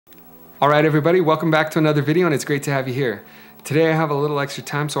Alright everybody, welcome back to another video, and it's great to have you here. Today I have a little extra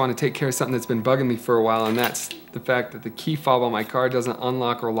time, so I want to take care of something that's been bugging me for a while, and that's the fact that the key fob on my car doesn't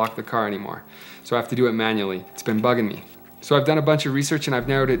unlock or lock the car anymore. So I have to do it manually. It's been bugging me. So I've done a bunch of research and I've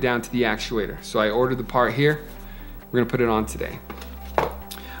narrowed it down to the actuator. So I ordered the part here. We're gonna put it on today.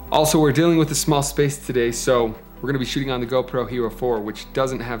 Also, we're dealing with a small space today, so we're gonna be shooting on the GoPro Hero 4, which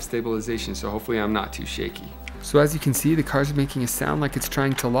doesn't have stabilization, so hopefully I'm not too shaky. So as you can see, the car's making a sound like it's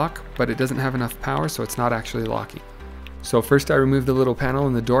trying to lock, but it doesn't have enough power, so it's not actually locking. So first I remove the little panel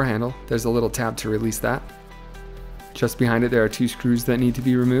in the door handle. There's a little tab to release that. Just behind it there are 2 screws that need to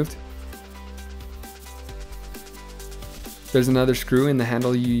be removed. There's another screw in the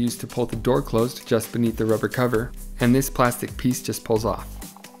handle you use to pull the door closed just beneath the rubber cover, and this plastic piece just pulls off.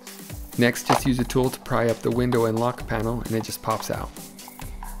 Next, just use a tool to pry up the window and lock panel, and it just pops out.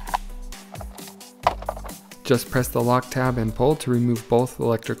 Just press the lock tab and pull to remove both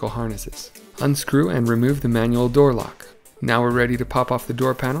electrical harnesses. Unscrew and remove the manual door lock. Now we're ready to pop off the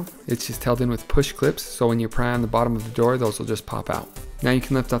door panel. It's just held in with push clips, so when you pry on the bottom of the door, those will just pop out. Now you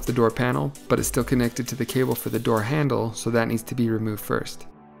can lift off the door panel, but it's still connected to the cable for the door handle, so that needs to be removed first.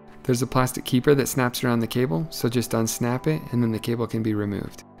 There's a plastic keeper that snaps around the cable, so just unsnap it and then the cable can be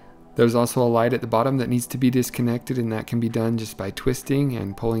removed. There's also a light at the bottom that needs to be disconnected, and that can be done just by twisting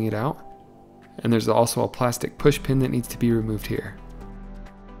and pulling it out. And there's also a plastic push pin that needs to be removed here.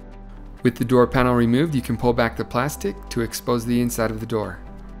 With the door panel removed, you can pull back the plastic to expose the inside of the door.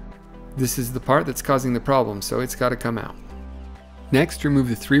 This is the part that's causing the problem, so it's got to come out. Next, remove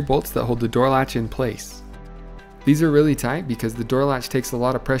the 3 bolts that hold the door latch in place. These are really tight because the door latch takes a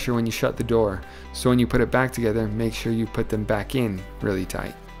lot of pressure when you shut the door, so when you put it back together, make sure you put them back in really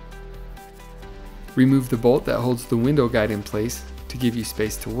tight. Remove the bolt that holds the window guide in place to give you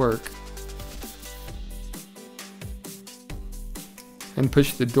space to work, and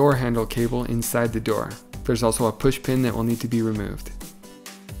push the door handle cable inside the door. There's also a push pin that will need to be removed.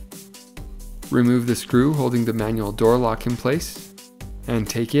 Remove the screw holding the manual door lock in place and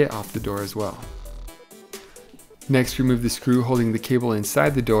take it off the door as well. Next, remove the screw holding the cable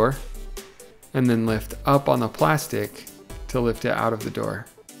inside the door and then lift up on the plastic to lift it out of the door.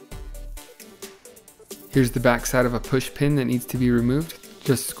 Here's the back side of a push pin that needs to be removed.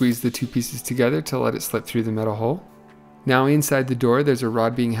 Just squeeze the 2 pieces together to let it slip through the metal hole. Now inside the door, there's a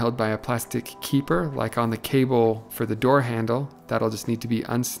rod being held by a plastic keeper, like on the cable for the door handle. That'll just need to be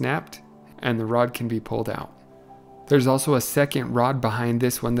unsnapped and the rod can be pulled out. There's also a second rod behind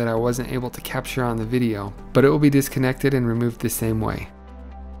this one that I wasn't able to capture on the video, but it will be disconnected and removed the same way.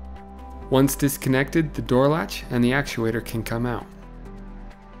 Once disconnected, the door latch and the actuator can come out.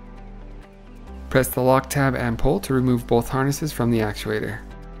 Press the lock tab and pull to remove both harnesses from the actuator.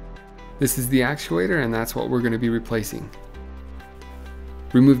 This is the actuator, and that's what we're going to be replacing.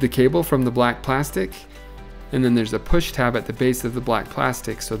 Remove the cable from the black plastic, and then there's a push tab at the base of the black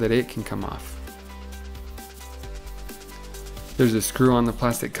plastic so that it can come off. There's a screw on the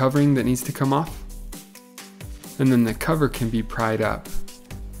plastic covering that needs to come off, and then the cover can be pried up.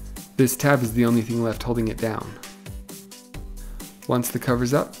 This tab is the only thing left holding it down. Once the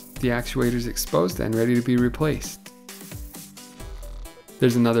cover's up, the actuator is exposed and ready to be replaced.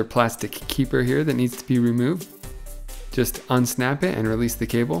 There's another plastic keeper here that needs to be removed. Just unsnap it and release the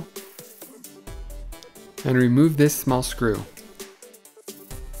cable. And remove this small screw.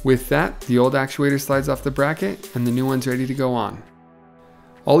 With that, the old actuator slides off the bracket and the new one's ready to go on.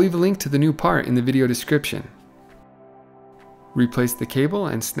 I'll leave a link to the new part in the video description. Replace the cable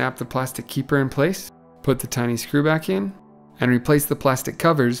and snap the plastic keeper in place. Put the tiny screw back in and replace the plastic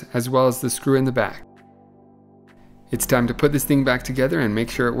covers as well as the screw in the back. It's time to put this thing back together and make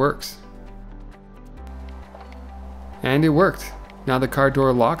sure it works. And it worked. Now the car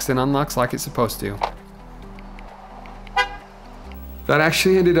door locks and unlocks like it's supposed to. That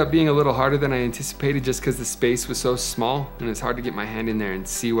actually ended up being a little harder than I anticipated just because the space was so small and it's hard to get my hand in there and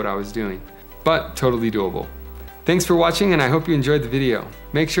see what I was doing. But totally doable. Thanks for watching, and I hope you enjoyed the video.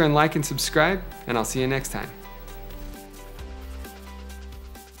 Make sure and like and subscribe, and I'll see you next time.